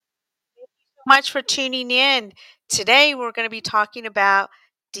Much for tuning in. Today, we're going to be talking about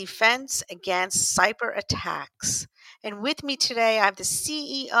defense against cyber attacks. And with me today, I have the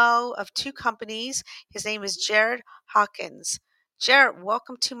CEO of two companies. His name is Jared Hawkins. Jared,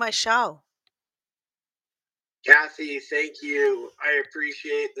 welcome to my show. Kathy, thank you. I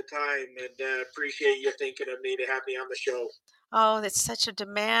appreciate the time and appreciate you thinking of me to have me on the show. Oh, that's such a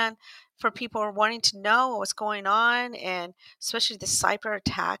demand for people who are wanting to know what's going on, and especially the cyber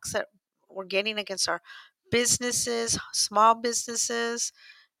attacks that we're getting against our businesses, small businesses,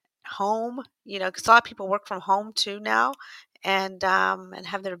 home, because a lot of people work from home too now, and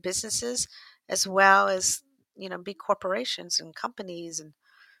have their businesses as well as big corporations and companies, and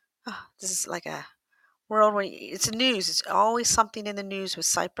this is like a world where it's news. It's always something in the news with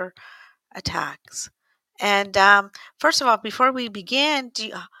cyber attacks. And first of all, before we begin,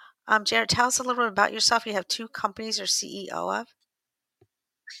 Jared, tell us a little bit about yourself. You have two companies you're CEO of.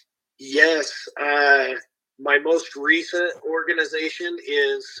 Yes, my most recent organization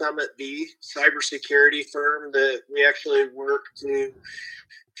is Summit B, cybersecurity firm that we actually work to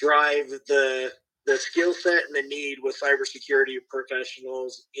drive the skill set and the need with cybersecurity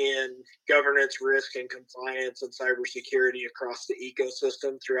professionals in governance, risk, and compliance and cybersecurity across the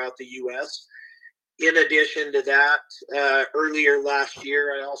ecosystem throughout the U.S. In addition to that, earlier last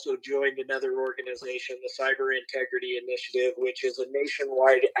year, I also joined another organization, the Cyber Integrity Initiative, which is a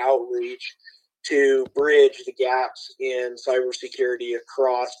nationwide outreach to bridge the gaps in cybersecurity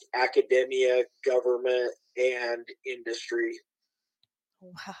across academia, government, and industry.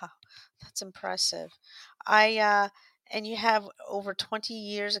 Wow, that's impressive. I and you have over 20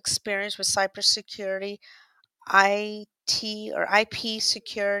 years experience with cybersecurity, IT or IP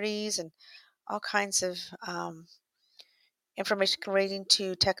securities, and all kinds of information relating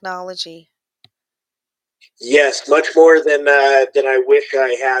to technology. Yes, much more than I wish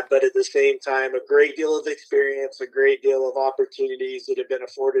I had, but at the same time, a great deal of experience, a great deal of opportunities that have been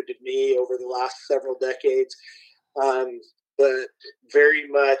afforded to me over the last several decades. Um, but very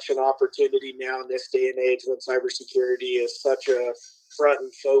much an opportunity now in this day and age when cybersecurity is such a front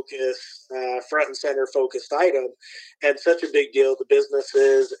and center focused item, and such a big deal to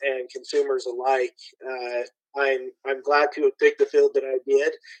businesses and consumers alike. I'm glad to have picked the field that I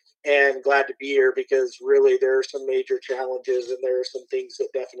did, and glad to be here because really there are some major challenges and there are some things that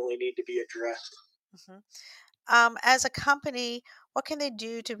definitely need to be addressed. hmm as a company, what can they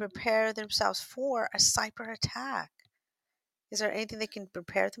do to prepare themselves for a cyber attack? Is there anything they can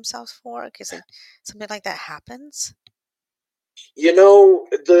prepare themselves for in case something like that happens? You know,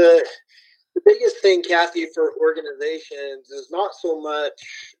 the biggest thing, Kathy, for organizations is not so much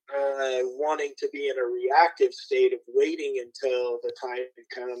wanting to be in a reactive state of waiting until the time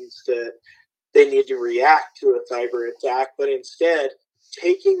comes that they need to react to a cyber attack, but instead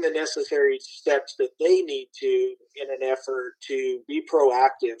taking the necessary steps that they need to in an effort to be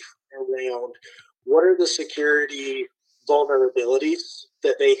proactive around what are the security vulnerabilities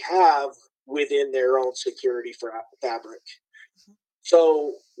that they have within their own security fabric. Mhm.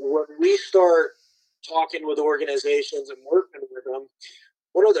 So when we start talking with organizations and working with them,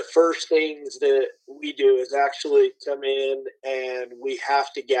 one of the first things that we do is actually come in and we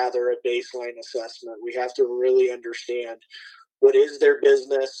have to gather a baseline assessment. We have to really understand what is their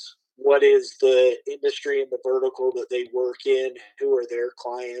business, what is the industry and the vertical that they work in, who are their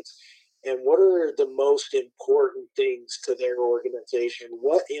clients, and what are the most important things to their organization,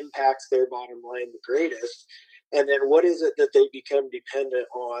 what impacts their bottom line the greatest, and then what is it that they become dependent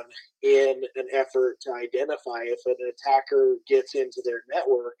on in an effort to identify if an attacker gets into their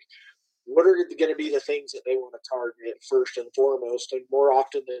network, what are going to be the things that they want to target first and foremost? And more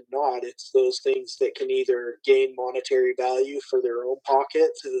often than not, it's those things that can either gain monetary value for their own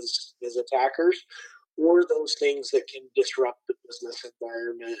pockets as attackers, or those things that can disrupt the business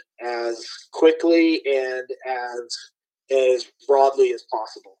environment as quickly and as broadly as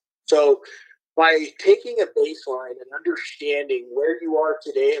possible. So by taking a baseline and understanding where you are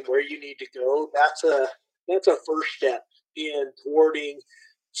today and where you need to go, that's a first step in thwarting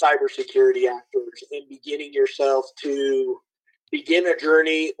cybersecurity actors and beginning yourself to begin a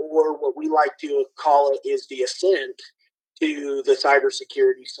journey, or what we like to call it is the ascent to the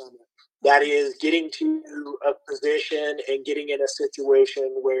cybersecurity summit. That Mhm. is getting to a position and getting in a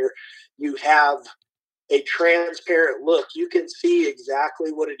situation where you have a transparent look. You can see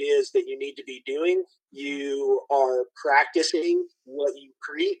exactly what it is that you need to be doing. Mhm. You are practicing what you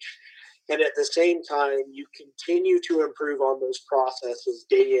preach. And at the same time, you continue to improve on those processes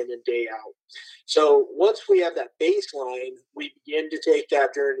day in and day out. So once we have that baseline, we begin to take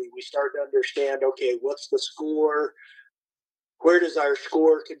that journey. We start to understand, okay, what's the score? where does our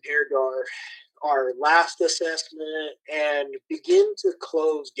score compare to our last assessment, and begin to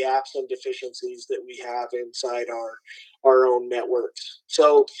close gaps and deficiencies that we have inside our own networks.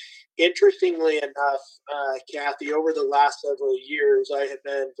 So, interestingly enough, Kathy, over the last several years, I have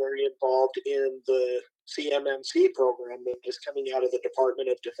been very involved in the CMMC program that is coming out of the Department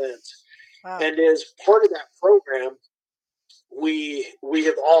of Defense. Wow. And as part of that program, we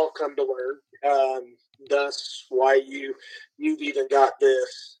have all come to learn. Thus, why you've even got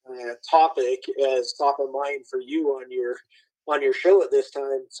this topic as top of mind for you on your show at this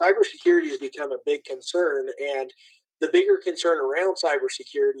time. Cybersecurity has become a big concern, and the bigger concern around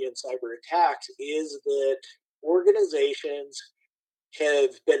cybersecurity and cyber attacks is that organizations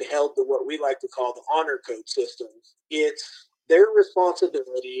have been held to what we like to call the honor code system. It's their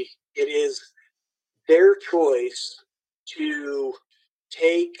responsibility. It is their choice to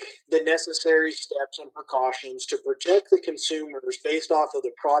take the necessary steps and precautions to protect the consumers based off of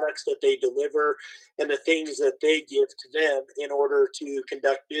the products that they deliver and the things that they give to them in order to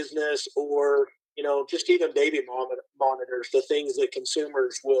conduct business, or just even baby monitors, the things that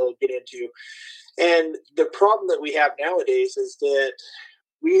consumers will get into. And the problem that we have nowadays is that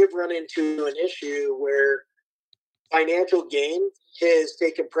we have run into an issue where financial gain has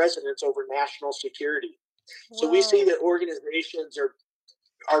taken precedence over national security. So we see Whoa. that organizations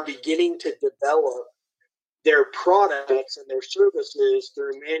are beginning to develop their products and their services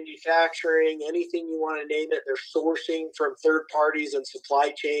through manufacturing, anything you want to name it. They're sourcing from third parties and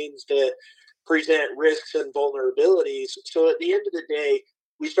supply chains that present risks and vulnerabilities. So at the end of the day,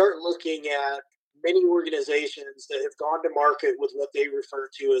 we start looking at many organizations that have gone to market with what they refer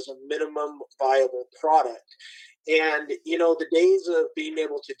to as a minimum viable product. And, the days of being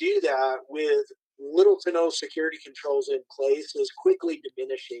able to do that with little to no security controls in place is quickly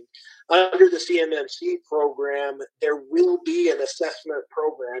diminishing. Under the CMMC program, there will be an assessment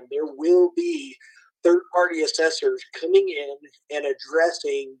program. There will be third party assessors coming in and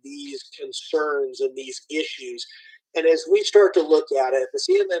addressing these concerns and these issues. And as we start to look at it, the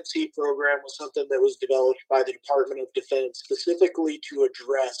CMMC program was something that was developed by the Department of Defense specifically to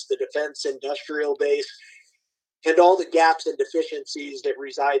address the defense industrial base and all the gaps and deficiencies that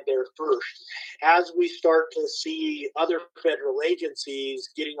reside there first. As we start to see other federal agencies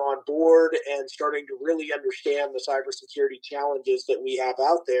getting on board and starting to really understand the cybersecurity challenges that we have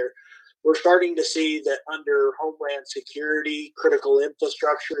out there, we're starting to see that under Homeland Security, critical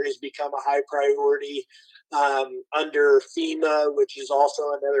infrastructure has become a high priority. Under FEMA, which is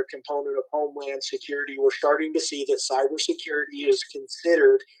also another component of Homeland Security, we're starting to see that cybersecurity is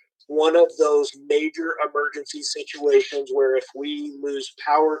considered one of those major emergency situations where if we lose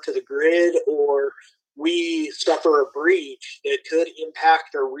power to the grid or we suffer a breach that could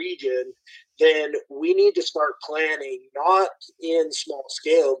impact a region, then we need to start planning not in small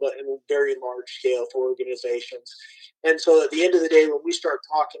scale, but in very large scale for organizations. And so at the end of the day, when we start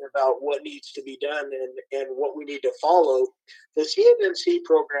talking about what needs to be done and what we need to follow, the CMMC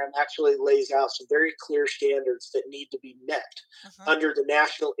program actually lays out some very clear standards that need to be met. Hmm. Under the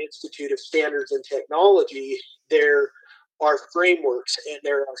National Institute of Standards and Technology, there are frameworks and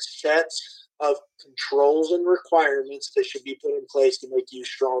there are sets of controls and requirements that should be put in place to make you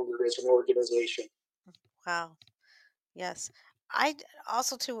stronger as an organization. Wow. Yes.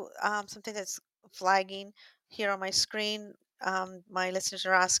 Also too something that's flagging here on my screen. My listeners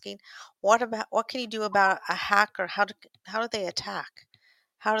are asking, what can you do about a hacker? How do they attack?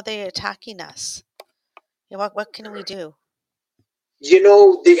 How are they attacking us? Yeah, what can we do?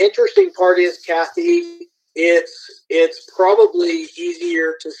 The interesting part is, Kathy, it's probably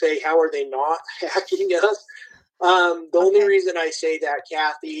easier to say how are they not hacking us. The only Okay. reason I say that,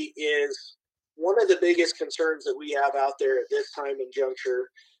 Kathy, is one of the biggest concerns that we have out there at this time and juncture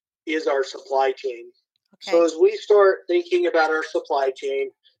is our supply chain. So Okay. as we start thinking about our supply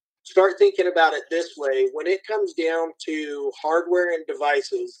chain, start thinking about it this way. When it comes down to hardware and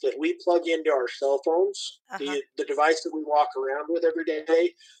devices that we plug into our cell phones, Uh-huh. the device that we walk around with every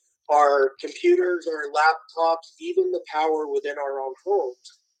day, our computers, our laptops, even the power within our own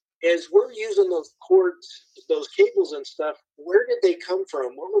homes, as we're using those cords, those cables and stuff, where did they come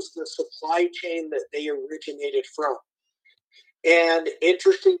from? What was the supply chain that they originated from? And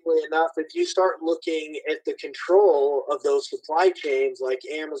interestingly enough, if you start looking at the control of those supply chains like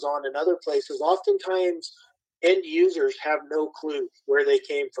Amazon and other places, oftentimes end users have no clue where they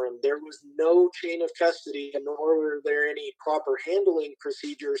came from. There was no chain of custody, nor were there any proper handling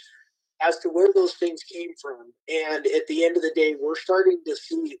procedures as to where those things came from. And at the end of the day, we're starting to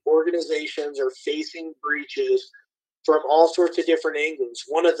see organizations are facing breaches from all sorts of different angles.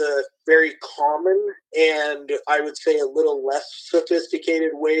 One of the very common and I would say a little less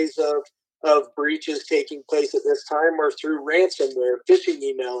sophisticated ways of breaches taking place at this time are through ransomware, phishing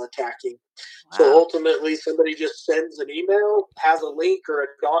email attacking. So Wow. ultimately, somebody just sends an email, has a link or a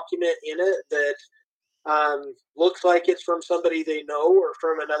document in it that looks like it's from somebody they know or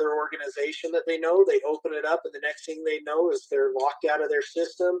from another organization that they know. They open it up, and the next thing they know is they're locked out of their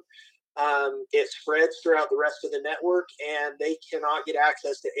system. It spreads throughout the rest of the network, and they cannot get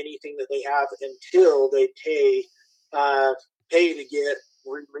access to anything that they have until they uh, pay to get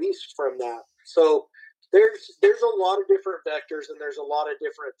released from that. So there's a lot of different vectors, and there's a lot of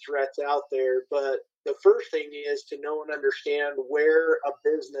different threats out there. But the first thing is to know and understand where a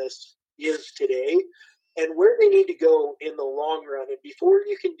business is today and where they need to go in the long run. And before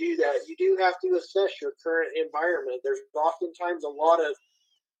you can do that, you do have to assess your current environment. There's oftentimes a lot of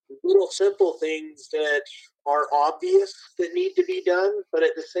little simple things that are obvious that need to be done, but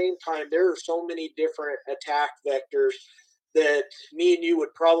at the same time, there are so many different attack vectors that me and you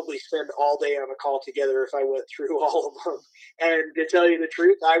would probably spend all day on a call together if I went through all of them. And to tell you the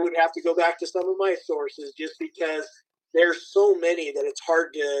truth, I would have to go back to some of my sources just because there's so many that it's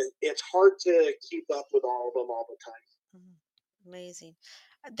hard to keep up with all of them all the time. Mhm. Amazing.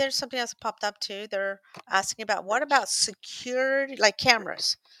 There's something else popped up too. They're asking about what about security, like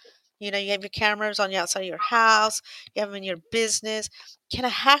cameras? You have your cameras on the outside of your house, you have them in your business. Can a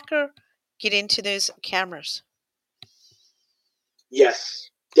hacker get into those cameras? Yes,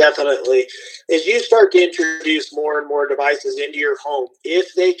 definitely. As you start to introduce more and more devices into your home,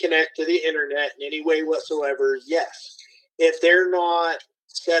 if they connect to the internet in any way whatsoever, yes. If they're not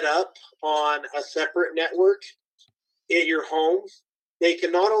set up on a separate network at your home, they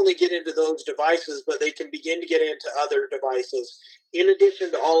can not only get into those devices, but they can begin to get into other devices. In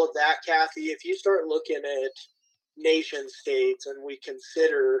addition to all of that, Kathy, if you start looking at nation states and we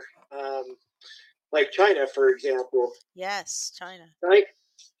consider, like China, for example, Yes, China. right?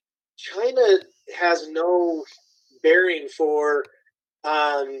 China has no bearing for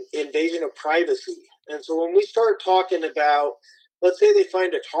invasion of privacy. And so when we start talking about, let's say they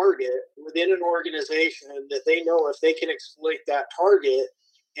find a target within an organization that they know if they can exploit that target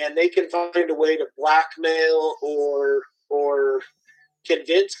and they can find a way to blackmail or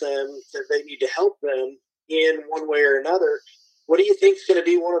convince them that they need to help them in one way or another, what do you think is going to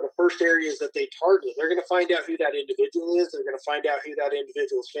be one of the first areas that they target? They're going to find out who that individual is. They're going to find out who that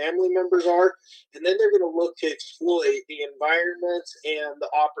individual's family members are. And then they're going to look to exploit the environments and the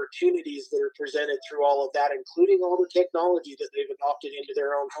opportunities that are presented through all of that, including all the technology that they've adopted into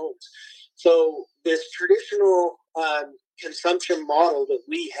their own homes. So, this traditional consumption model that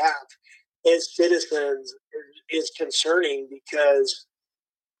we have as citizens is concerning because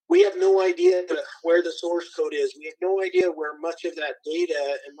we have no idea where the source code is. We have no idea where much of that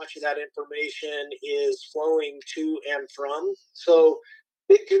data and much of that information is flowing to and from. So,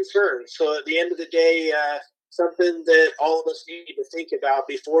 big concern. So, at the end of the day, something that all of us need to think about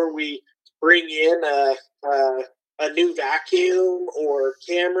before we bring in a new vacuum or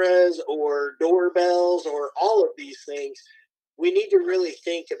cameras or doorbells or all of these things, we need to really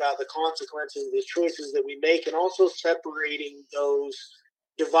think about the consequences of the choices that we make and also separating those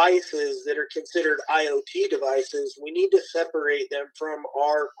devices that are considered IoT devices. We need to separate them from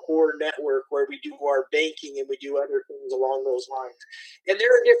our core network where we do our banking and we do other things along those lines. And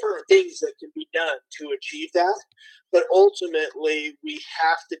there are different things that can be done to achieve that. But ultimately, we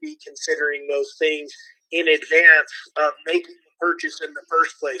have to be considering those things in advance of making the purchase in the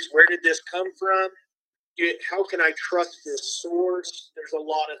first place. Where did this come from? How can I trust this source? There's a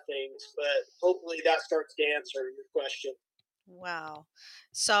lot of things, but hopefully that starts to answer your question. Wow.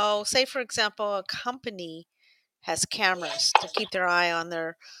 So, say for example, a company has cameras to keep their eye on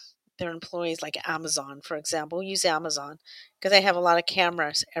their employees, like Amazon, for example. We use Amazon because they have a lot of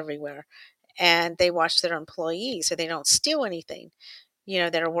cameras everywhere, and they watch their employees so they don't steal anything,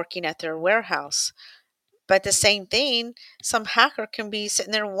 that are working at their warehouse. But the same thing, some hacker can be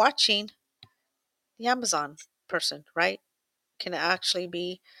sitting there watching the Amazon person, right? Can actually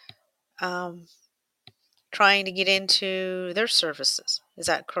be um, trying to get into their services. Is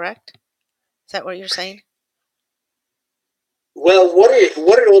that correct? Is that what you're saying? Well, what it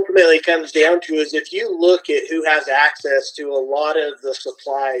ultimately comes down to is if you look at who has access to a lot of the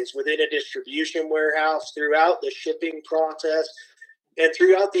supplies within a distribution warehouse throughout the shipping process and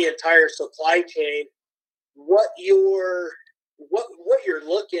throughout the entire supply chain, what you're what you're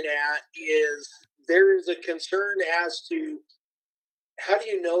looking at is there is a concern as to how do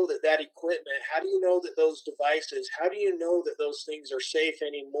you know that that equipment, how do you know that those devices, how do you know that those things are safe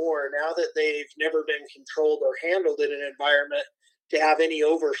anymore now that they've never been controlled or handled in an environment to have any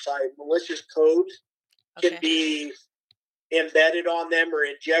oversight? Malicious code can Okay. be embedded on them or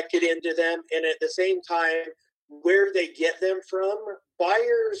injected into them. And at the same time, where they get them from,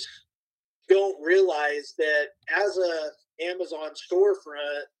 buyers don't realize that as a Amazon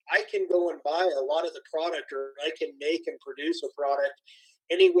storefront, I can go and buy a lot of the product, or I can make and produce a product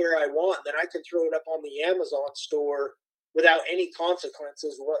anywhere I want. Then I can throw it up on the Amazon store without any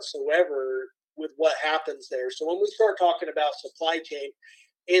consequences whatsoever with what happens there. So when we start talking about supply chain,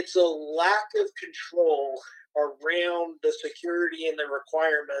 it's a lack of control around the security and the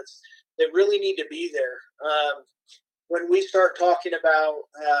requirements that really need to be there. When we start talking about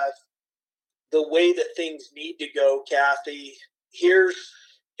the way that things need to go, Kathy, here's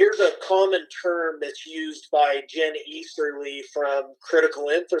a common term that's used by Jen Easterly from Critical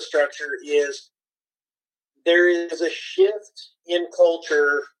Infrastructure is there is a shift in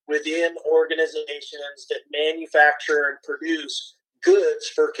culture within organizations that manufacture and produce goods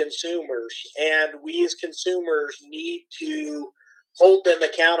for consumers. And we as consumers need to hold them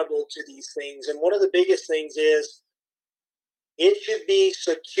accountable to these things. And one of the biggest things is it should be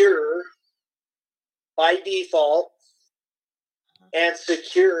secure by default and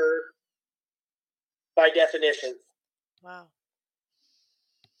secure by definition. Wow.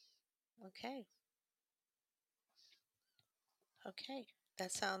 Okay. Okay.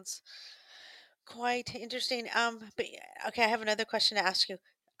 That sounds quite interesting. But okay, I have another question to ask you.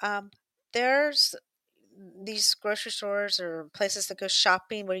 Um, there's these grocery stores or places that go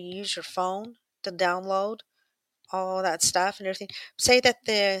shopping where you use your phone to download all that stuff and everything. Say that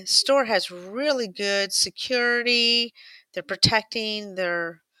the store has really good security, they're protecting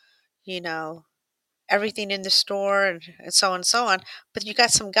their, you know, everything in the store and so on and so on. But you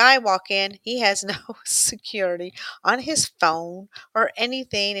got some guy walk in, he has no security on his phone or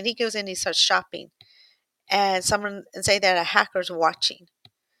anything, and he goes in and he starts shopping. And someone and say that a hacker's watching.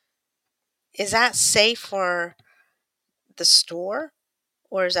 Is that safe for the store?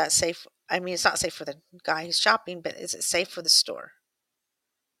 Or is that safe? I mean, it's not safe for the guy who's shopping, but is it safe for the store?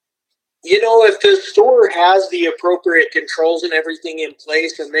 If the store has the appropriate controls and everything in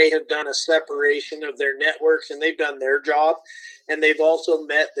place, and they have done a separation of their networks and they've done their job, and they've also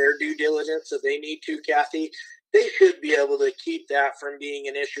met their due diligence that they need to, Kathy, they should be able to keep that from being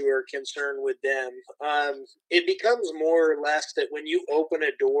an issue or concern with them. It becomes more or less that when you open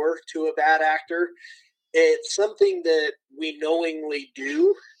a door to a bad actor, it's something that we knowingly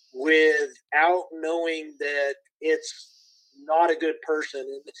do without knowing that it's not a good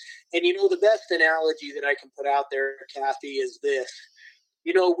person. And the best analogy that I can put out there, Kathy, is this.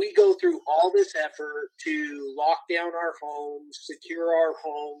 We go through all this effort to lock down our homes, secure our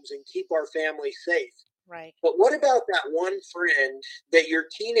homes, and keep our family safe. Right. But what about that one friend that your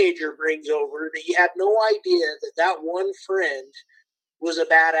teenager brings over that you had no idea that that one friend was a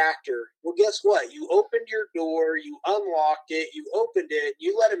bad actor? Well, guess what? You opened your door, you unlocked it, you opened it,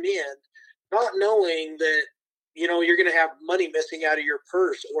 you let him in, not knowing that you're going to have money missing out of your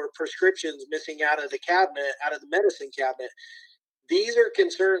purse or prescriptions missing out of the cabinet, out of the medicine cabinet. These are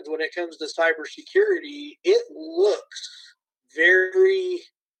concerns when it comes to cybersecurity. It looks very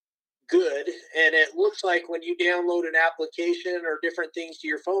good, and it looks like when you download an application or different things to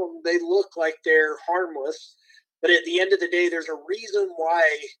your phone, they look like they're harmless. But at the end of the day, there's a reason why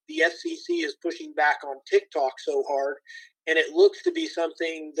the FCC is pushing back on TikTok so hard, and it looks to be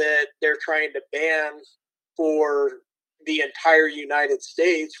something that they're trying to ban for the entire United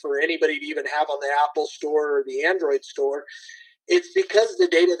States for anybody to even have on the Apple Store or the Android store. It's because the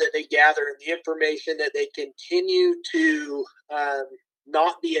data that they gather and the information that they continue to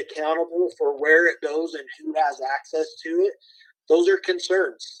not be accountable for where it goes and who has access to it. Those are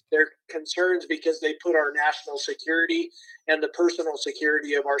concerns. They're concerns because they put our national security and the personal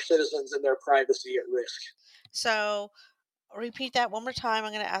security of our citizens and their privacy at risk. So repeat that one more time.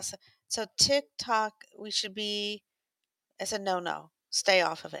 I'm going to ask. So TikTok, we should be. It's a no. Stay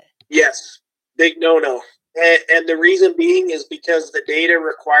off of it. Yes, big no no. And the reason being is because the data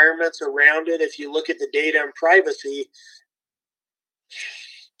requirements around it, if you look at the data and privacy,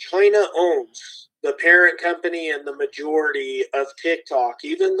 China owns the parent company and the majority of TikTok.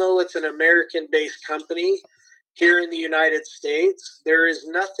 Even though it's an American based company here in the United States, there is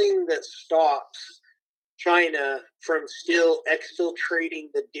nothing that stops China from still exfiltrating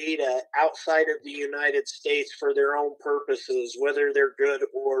the data outside of the United States for their own purposes, whether they're good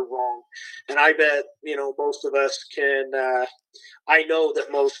or wrong. And I bet, most of us can, I know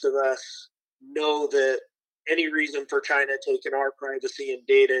that most of us know that any reason for China taking our privacy and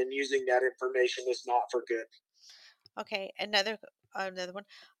data and using that information is not for good. Okay, another one.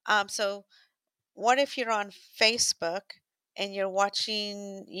 So what if you're on Facebook and you're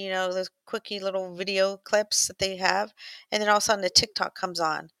watching, those quickie little video clips that they have, and then all of a sudden the TikTok comes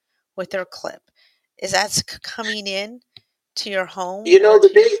on with their clip? Is that coming in to your home You or know, to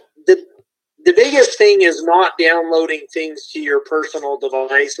your? the biggest thing is not downloading things to your personal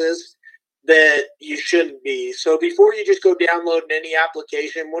devices that you shouldn't be. So before you just go downloading any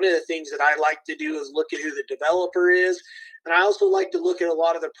application, one of the things that I like to do is look at who the developer is. And I also like to look at a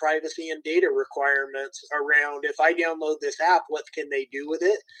lot of the privacy and data requirements around if I download this app, what can they do with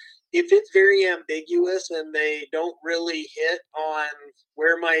it? If it's very ambiguous and they don't really hit on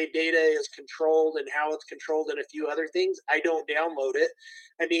where my data is controlled and how it's controlled and a few other things, I don't download it.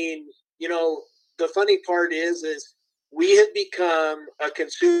 I mean, you know, the funny part is we have become a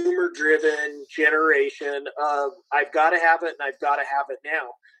consumer driven generation of I've got to have it and I've got to have it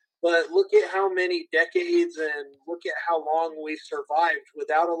now. But look at how many decades and look at how long we've survived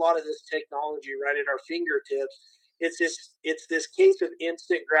without a lot of this technology right at our fingertips. It's this case of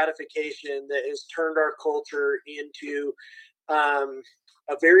instant gratification that has turned our culture into um,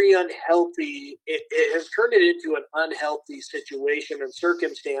 a very unhealthy. It has turned it into an unhealthy situation and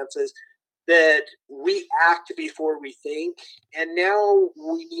circumstances that we act before we think, and now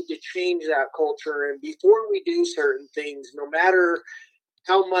we need to change that culture. And before we do certain things, no matter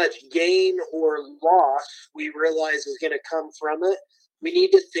how much gain or loss we realize is going to come from it, we Mhm.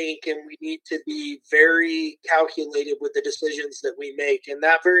 need to think and we need to be very calculated with the decisions that we make. And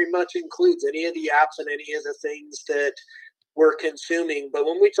that very much includes any of the apps and any of the things that we're consuming. But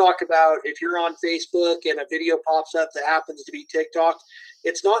when we talk about if you're on Facebook and a video pops up that happens to be TikTok,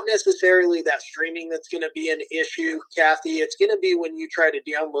 it's not necessarily that streaming that's going to be an issue, Kathy. It's going to be when you try to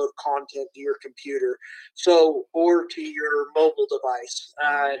download content to your computer, so or to your mobile device.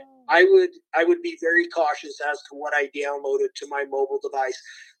 Oh. I would be very cautious as to what I downloaded to my mobile device.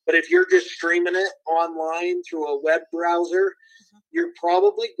 But if you're just streaming it online through a web browser, Mhm. you're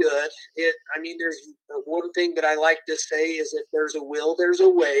probably good. I mean, there's one thing that I like to say is if there's a will, there's a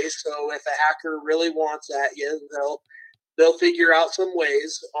way. So if a hacker really wants at you, they'll figure out some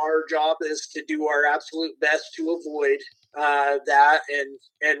ways. Our job is to do our absolute best to avoid that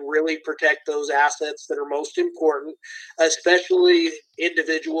and really protect those assets that are most important, especially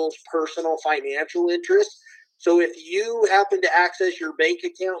individuals' personal financial interests. So if you happen to access your bank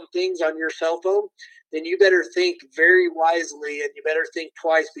account and things on your cell phone, then you better think very wisely and you better think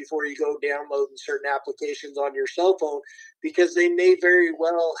twice before you go downloading certain applications on your cell phone because they may very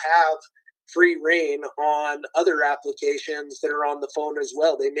well have free reign on other applications that are on the phone as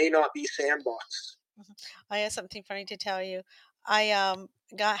well. They may not be sandboxed. Mhm. I have something funny to tell you. I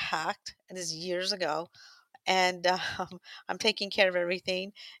got hacked, and this is years ago, and I'm taking care of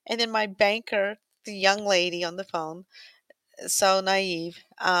everything. And then my banker, the young lady on the phone, so naive.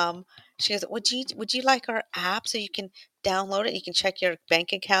 She goes, "Would you like our app so you can download it? You can check your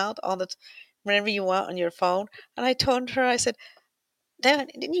bank account whenever you want on your phone." And I told her, I said,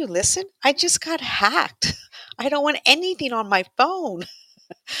 Didn't you listen? I just got hacked. I don't want anything on my phone."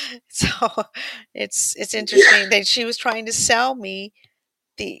 So it's Yeah, interesting that she was trying to sell me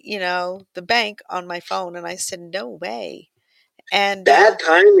the bank on my phone, and I said, "No way." And bad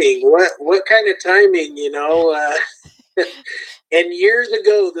timing. What kind of timing? And years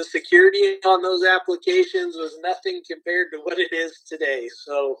ago, the security on those applications was nothing compared to what it is today.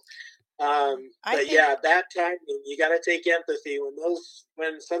 So I but think yeah, that timing, you got to take empathy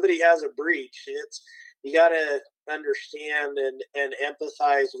when somebody has a breach. It's you got to understand and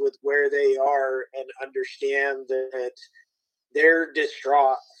empathize with where they are and understand that they're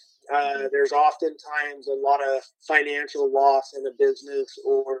distraught. mhm, There's oftentimes a lot of financial loss in a business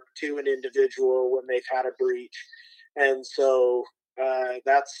or to an individual when they've had a breach, and so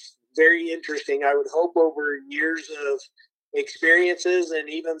that's very interesting. I would hope over years of experiences and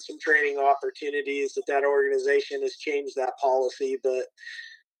even some training opportunities that organization has changed that policy. But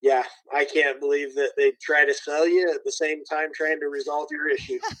yeah, I can't believe that they try to sell you at the same time trying to resolve your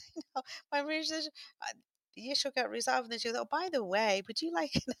issue. no, my realization, the issue got resolved, and then she goes, "Oh, by the way, would you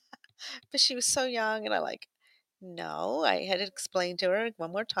like?" But she was so young, and I like, no. I had to explain to her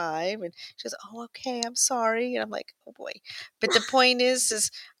one more time, and she goes, "Oh, okay, I'm sorry." And I'm like, "Oh boy." But the point is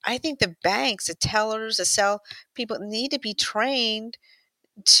I think the banks, the tellers, the sell people need to be trained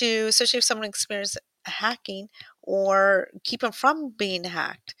to, especially if someone experiences hacking, or keep them from being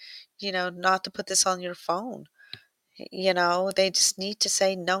hacked. Not to put this on your phone. They just need to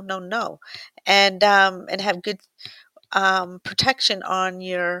say no, no, no, and have good protection on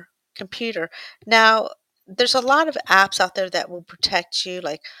your computer. Now, there's a lot of apps out there that will protect you,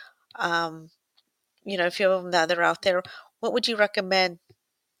 like, um, a few of them that are out there. What would you recommend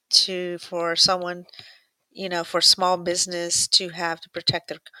for someone, for small business to have to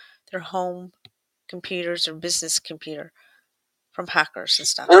protect their home computers or business computer from hackers and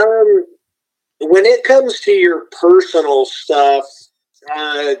stuff? Um, when it comes to your personal stuff,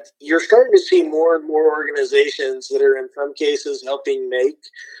 you're starting to see more and more organizations that are, in some cases, helping make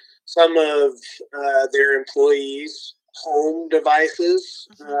some of their employees' home devices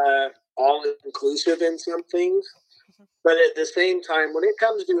Hmm. all inclusive in some things. Hmm. But at the same time, when it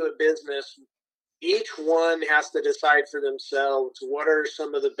comes to a business, each one has to decide for themselves what are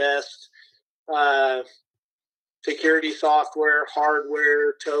some of the best uh, security software,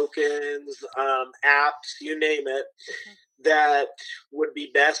 hardware, tokens, apps, you name it, Hmm. that would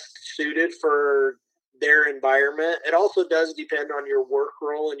be best suited for their environment. It also does depend on your work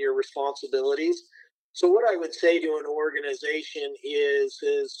role and your responsibilities. So what I would say to an organization is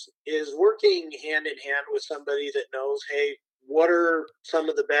working hand in hand with somebody that knows, hey, what are some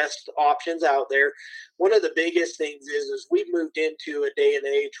of the best options out there? One of the biggest things is we've moved into a day and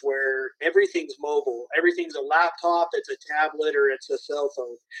age where everything's mobile. Everything's a laptop, it's a tablet, or it's a cell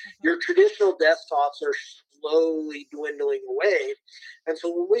phone. Hmm. Your traditional desktops are slowly dwindling away. And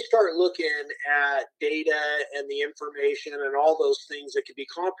so when we start looking at data and the information and all those things that could be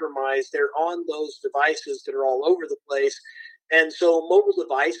compromised, they're on those devices that are all over the place. And so mobile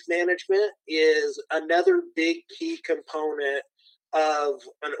device management is another big key component of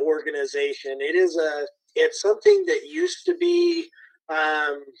an organization. It's something that used to be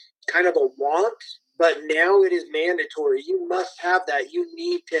um, kind of a want, but now it is mandatory. You must have that. You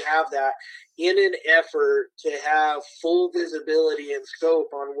need to have that in an effort to have full visibility and scope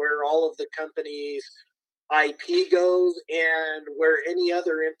on where all of the company's IP goes and where any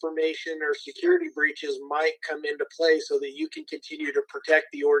other information or security breaches might come into play so that you can continue to protect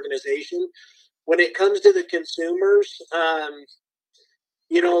the organization. When it comes to the consumers,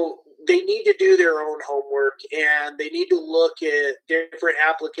 they need to do their own homework and they need to look at different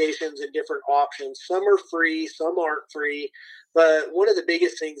applications and different options. Some are free, some aren't free. But one of the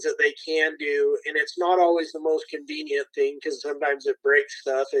biggest things that they can do, and it's not always the most convenient thing because sometimes it breaks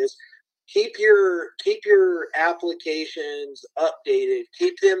stuff, is keep your applications updated,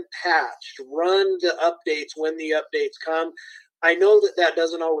 keep them patched, run the updates when the updates come. I know that that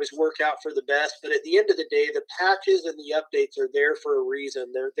doesn't always work out for the best, but at the end of the day, the patches and the updates are there for a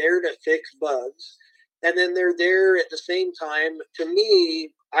reason. They're there to fix bugs. And then they're there at the same time. To me,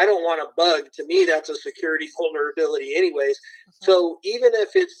 I don't want a bug. To me, that's a security vulnerability, anyways. Hmm. So even if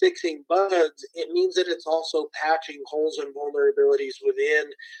it's fixing bugs, it means that it's also patching holes and vulnerabilities within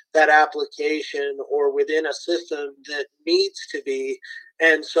that application or within a system that needs to be.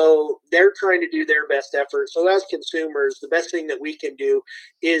 And so they're trying to do their best effort. So as consumers, the best thing that we can do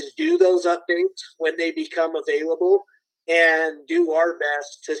is do those updates when they become available and do our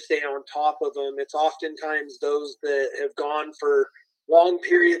best to stay on top of them. It's oftentimes those that have gone for long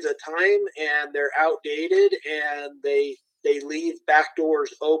periods of time and they're outdated and they leave back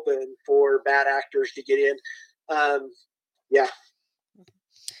doors open for bad actors to get in. Um, yeah.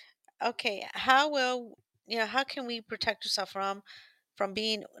 Okay, how can we protect ourselves from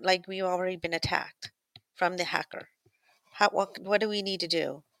being like we've already been attacked from the hacker? What do we need to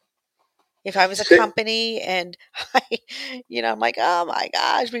do? If I was a So, company and I'm like, oh my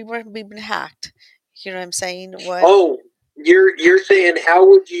gosh, we've been hacked. You know what I'm saying? What oh, you're saying how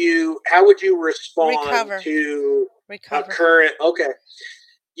would you respond recover, to a recover. current? Okay,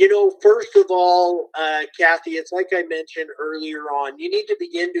 first of all, Kathy, it's like I mentioned earlier on. You need to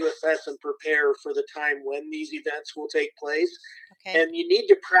begin to assess and prepare for the time when these events will take place. Okay. And you need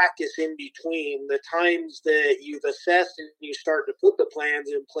to practice in between the times that you've assessed and you start to put the plans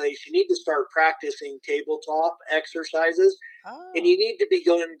in place. You need to start practicing tabletop exercises and you Oh. need to be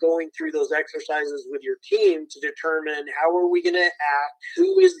going through those exercises with your team to determine how are we going to act,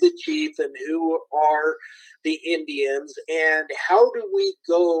 who is the chief and who are the Indians, and how do we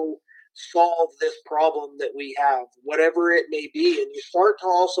go solve this problem that we have, whatever it may be. And you start to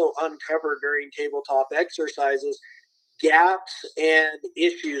also uncover during tabletop exercises gaps and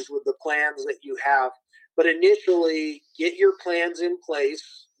issues with the plans that you have. But initially, get your plans in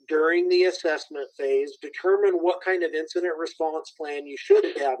place during the assessment phase, determine what kind of incident response plan you should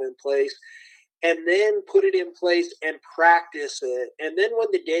have in place, and then put it in place and practice it. And then when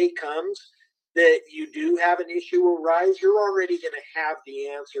the day comes that you do have an issue arise, you're already going to have the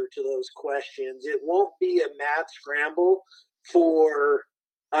answer to those questions. It won't be a mad scramble for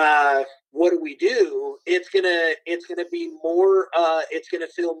what do we do. It's gonna be more. It's gonna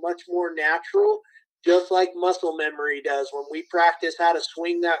feel much more natural just like muscle memory does. When we practice how to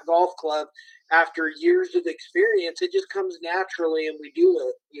swing that golf club after years of experience, it just comes naturally and we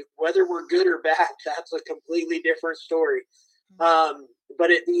do it. Whether we're good or bad, that's a completely different story. Mhm. Um,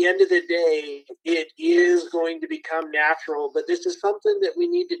 but at the end of the day, it is going to become natural. But this is something that we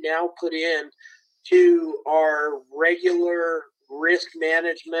need to now put in to our regular risk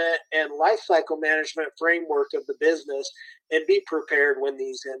management and life cycle management framework of the business and be prepared when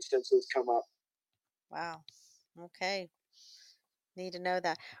these instances come up. Wow. Okay. Need to know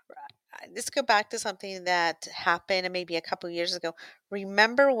that. Let's go back to something that happened maybe a couple years ago.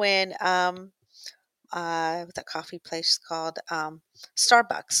 Remember when what's that coffee place called?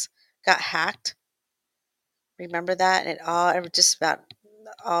 Starbucks got hacked. Remember that? And just about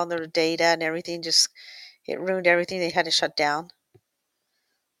all their data and everything just it ruined everything. They had to shut down.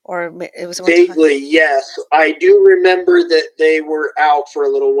 It was one time. Vaguely, yes. I do remember that they were out for a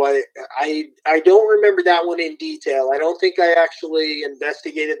little while. I don't remember that one in detail. I don't think I actually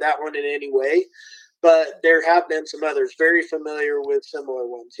investigated that one in any way, but there have been some others. Very familiar with similar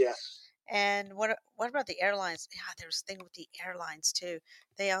ones, yes. And what about the airlines? Yeah, there's a thing with the airlines too.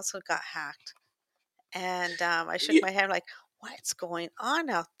 They also got hacked. And I shook Ye- my head like, what's going on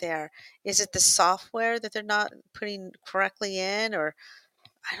out there? Is it the software that they're not putting correctly in, or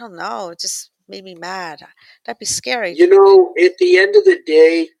I don't know? It just made me mad. That'd be scary. at the end of the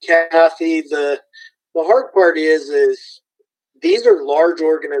day, Kathy, the hard part is these are large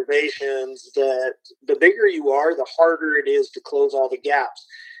organizations that the bigger you are, the harder it is to close all the gaps.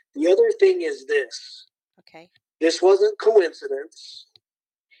 The other thing is this. Okay. This wasn't coincidence.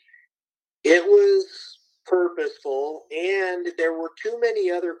 It was purposeful, and there were too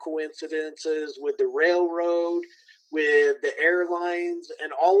many other coincidences with the railroad, with the airlines,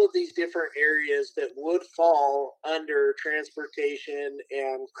 and all of these different areas that would fall under transportation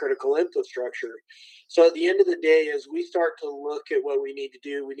and critical infrastructure. So, at the end of the day, as we start to look at what we need to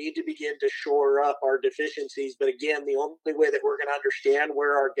do, we need to begin to shore up our deficiencies. But again, the only way that we're going to understand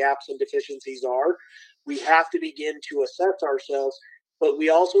where our gaps and deficiencies are, we have to begin to assess ourselves, but we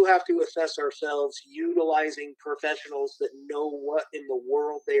also have to assess ourselves utilizing professionals that know what in the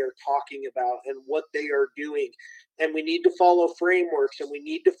world they are talking about and what they are doing. And we need to follow frameworks and we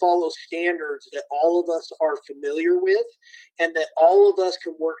need to follow standards that all of us are familiar with and that all of us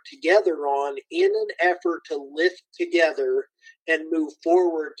can work together on in an effort to lift together and move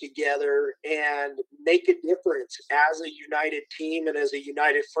forward together and make a difference as a united team and as a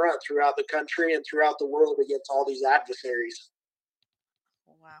united front throughout the country and throughout the world against all these adversaries.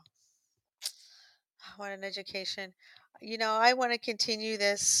 Wow. What an education. I want to continue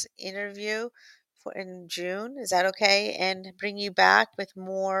this interview for in June. Is that okay? And bring you back with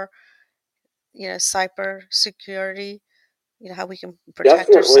more, cyber security, how we can protect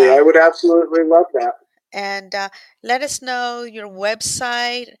Definitely. I ourselves. would absolutely love that. And let us know your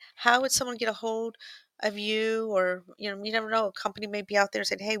website. How would someone get a hold of you? Or, you never know, a company may be out there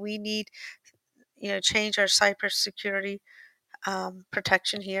saying, hey, we need, change our cybersecurity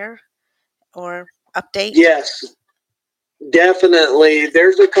protection here or update. Yes, definitely.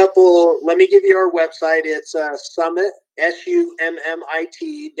 There's a couple. Let me give you our website. It's summit,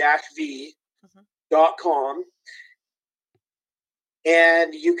 SUMMIT Mhm. V.com.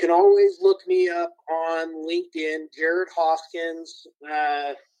 And you can always look me up on LinkedIn, Jared Hoskins.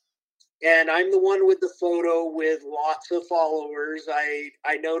 And I'm the one with the photo with lots of followers. I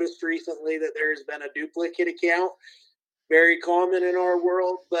noticed recently that there's been a duplicate account, very common in our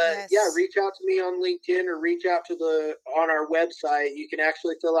world. But yeah, Yes. reach out to me on LinkedIn or reach out to the on our website. You can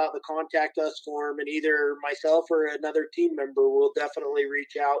actually fill out the contact us form, and either myself or another team member will definitely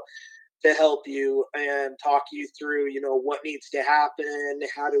reach out to help you and talk you through, what needs to happen,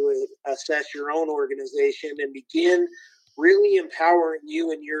 how to assess your own organization, and begin really empowering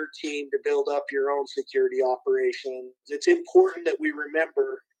you and your team to build up your own security operations. It's important that we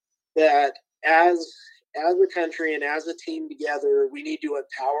remember that as a country and as a team together, we need to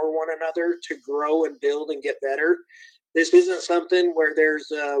empower one another to grow and build and get better. This isn't something where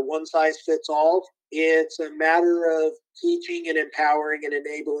there's a one size fits all. It's a matter of teaching and empowering and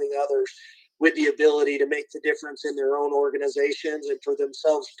enabling others with the ability to make the difference in their own organizations and for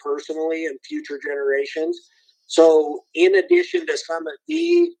themselves personally and future generations. So, in addition to Summit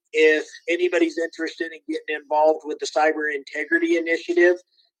D, if anybody's interested in getting involved with the Cyber Integrity Initiative,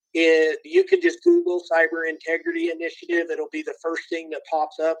 you can just Google Cyber Integrity Initiative. It'll be the first thing that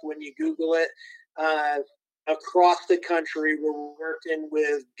pops up when you Google it. Uh, Across the country, we're working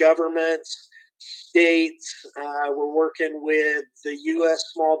with governments, states, we're working with the U.S.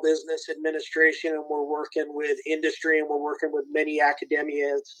 Small Business Administration, and we're working with industry, and we're working with many academia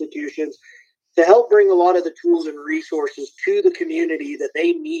institutions to help bring a lot of the tools and resources to the community that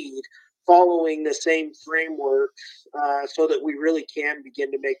they need, following the same frameworks, so that we really can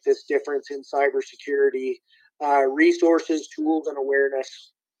begin to make this difference in cybersecurity, resources, tools, and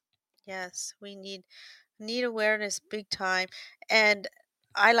awareness. Yes, we need awareness big time. And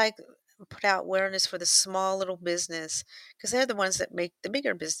I like put out awareness for the small little business because they're the ones that make the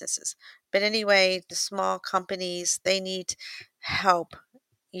bigger businesses. But anyway, the small companies, they need help,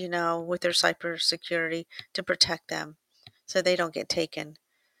 with their cybersecurity to protect them so they don't get taken.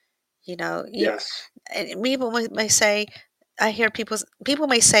 You know, you, Yes. and people may say, I hear people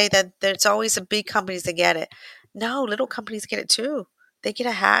may say that there's always the big companies that get it. No, little companies get it too. They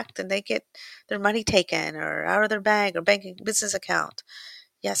get hacked and they get their money taken or out of their bank or banking business account.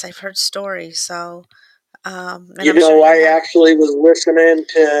 Yes, I've heard stories. So, and You I'm sure know, you I have. actually was listening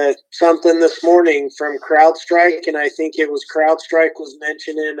to something this morning from CrowdStrike, and I think it was CrowdStrike was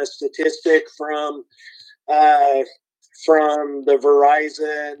mentioning a statistic uh, from the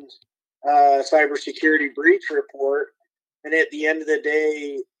Verizon cybersecurity breach report. And at the end of the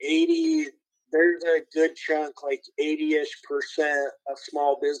day, 80, there's a good chunk, like 80-ish% of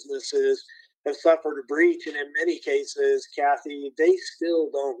small businesses have suffered a breach. And in many cases, Kathy, they still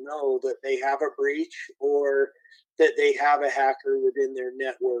don't know that they have a breach or that they have a hacker within their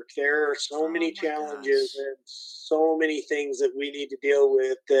network. There are so Oh many my challenges gosh. and so many things that we need to deal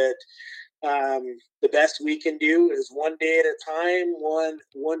with that the best we can do is one day at a time,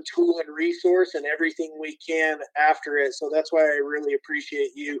 one tool and resource, and everything we can after it. So that's why I really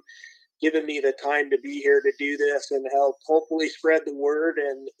appreciate you giving me the time to be here to do this and help hopefully spread the word.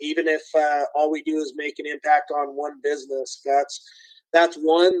 And even if all we do is make an impact on one business, that's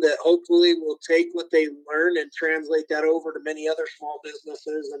one that hopefully will take what they learn and translate that over to many other small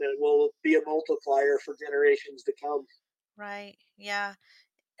businesses, and it will be a multiplier for generations to come. Right. Yeah.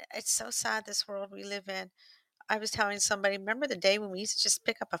 It's so sad this world we live in. I was telling somebody, remember the day when we used to just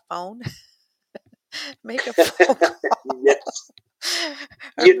pick up a phone, make a phone call? Yes.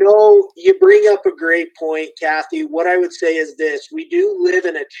 You Or- know, you bring up a great point, Kathy. What I would say is this: we do live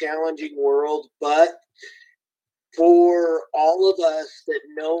in a challenging world, but for all of us that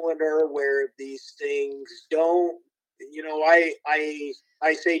know and are aware of these things, don't,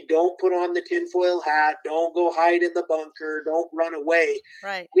 I say don't put on the tinfoil hat, don't go hide in the bunker, don't run away.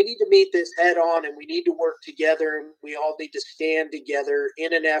 right. We need to meet this head on, and we need to work together, and we all need to stand together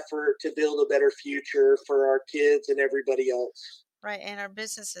in an effort to build a better future for our kids and everybody else. Right. And our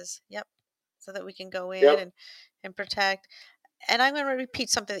businesses. Yep. So that we can go in Yep. and protect. And I'm going to repeat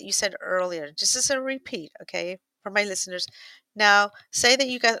something that you said earlier, just as a repeat, okay, for my listeners. Now, say that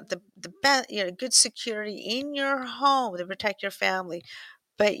you got the best, good security in your home to protect your family,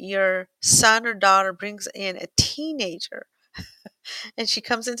 but your son or daughter brings in a teenager, and he or she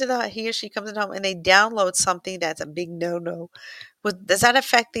comes into home, and they download something that's a big no-no. Does that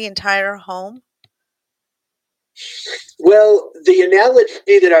affect the entire home? Well, the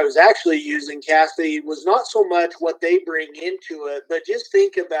analogy that I was actually using, Kathy, was not so much what they bring into it, but just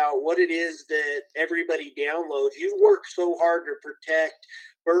think about what it is that everybody downloads. You work so hard to protect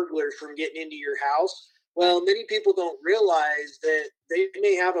burglars from getting into your house. Right, Well, many people don't realize that they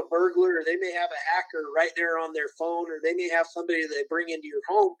may have a burglar or they may have a hacker right there on their phone, or they may have somebody that they bring into your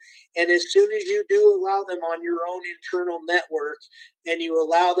home. And as soon as you do allow them on your own internal network, and you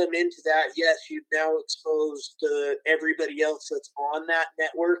allow them into that, yes, you've now exposed everybody else that's on that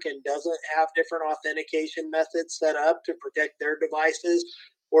network and doesn't have different authentication methods set up to protect their devices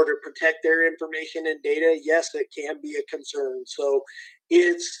or to protect their information and data. Yes, it can be a concern. So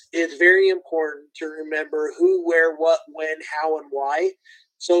it's very important to remember who, where, what, when, how, and why.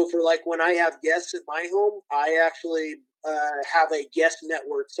 So for like when I have guests at my home, I actually have a guest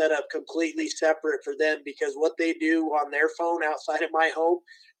network set up completely separate for them, because what they do on their phone outside of my home,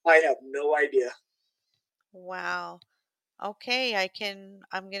 I have no idea. wow. Okay,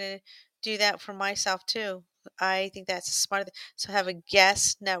 I'm gonna do that for myself too. I think that's a smart thing. So have a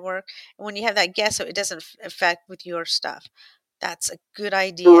guest network, and when you have that guest, so it doesn't affect with your stuff. That's a good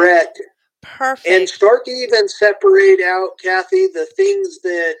idea. Correct. And Perfect. start to even separate out, Kathy, the things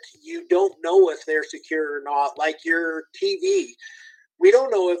that you don't know if they're secure or not, like your TV. We don't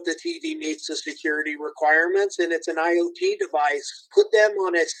know if the TV meets the security requirements, and it's an IoT device. Put them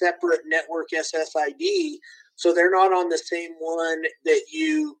on a separate network SSID so they're not on the same one that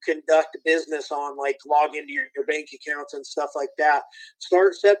you conduct business on, like log into your bank accounts and stuff like that.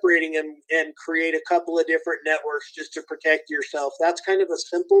 Start separating them and create a couple of different networks just to protect yourself. That's kind of a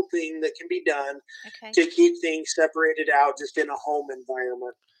simple thing that can be done Okay. to keep things separated out just in a home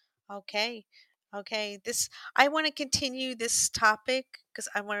environment. Okay. Okay, this I want to continue this topic because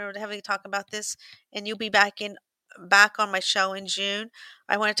I want to have you talk about this, and you'll be back on my show in June.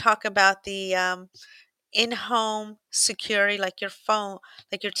 I want to talk about the in-home security, like your phone,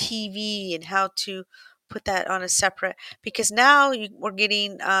 like your TV, and how to put that on a separate. Because now we're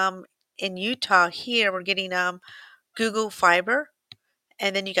getting in Utah here, we're getting Google Fiber,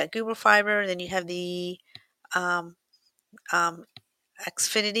 and then you got Google Fiber, then you have the um, um,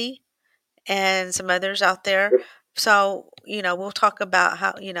 Xfinity and some others out there. Yep. So, we'll talk about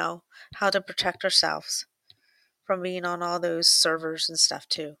how to protect ourselves from being on all those servers and stuff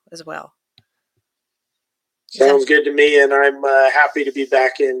too, as well. Is that Sounds good to me, and I'm happy to be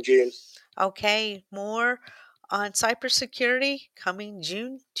back in June. okay? More on cybersecurity coming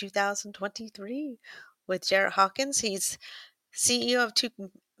June 2023 with Jarrett Hawkins. He's CEO of two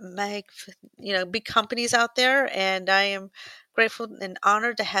mag, big companies out there, and I am grateful and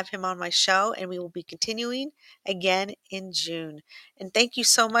honored to have him on my show. And we will be continuing again in June. And thank you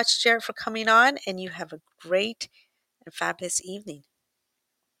so much, Jared, for coming on. And you have a great and fabulous evening.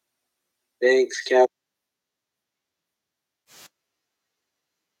 Thanks, Cap.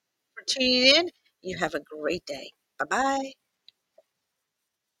 For tuning in. You have a great day. Bye bye.